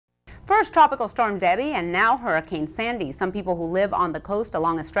First Tropical Storm Debby and now Hurricane Sandy. Some people who live on the coast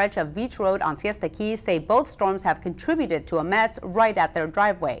along a stretch of beach road on Siesta Key say both storms have contributed to a mess right at their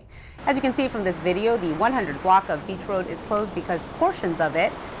driveway. As you can see from this video, the 100 block of beach road is closed because portions of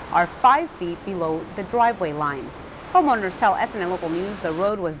it are 5 feet below the driveway line. Homeowners tell SNN Local News the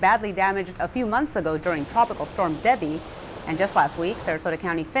road was badly damaged a few months ago during Tropical Storm Debby. And just last week, Sarasota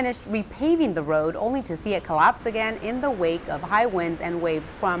County finished repaving the road only to see it collapse again in the wake of high winds and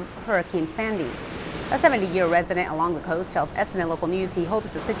waves from Hurricane Sandy. A 70-year resident along the coast tells SNN Local News he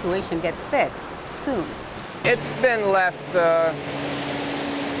hopes the situation gets fixed soon. It's been left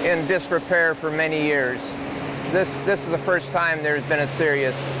in disrepair for many years. This is the first time there's been a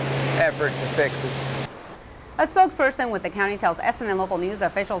serious effort to fix it. A spokesperson with the county tells SNN Local News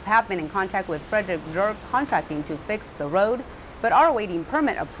officials have been in contact with Frederick Jerk Contracting to fix the road, but are awaiting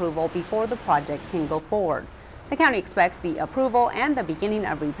permit approval before the project can go forward. The county expects the approval and the beginning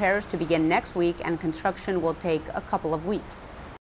of repairs to begin next week, and construction will take a couple of weeks.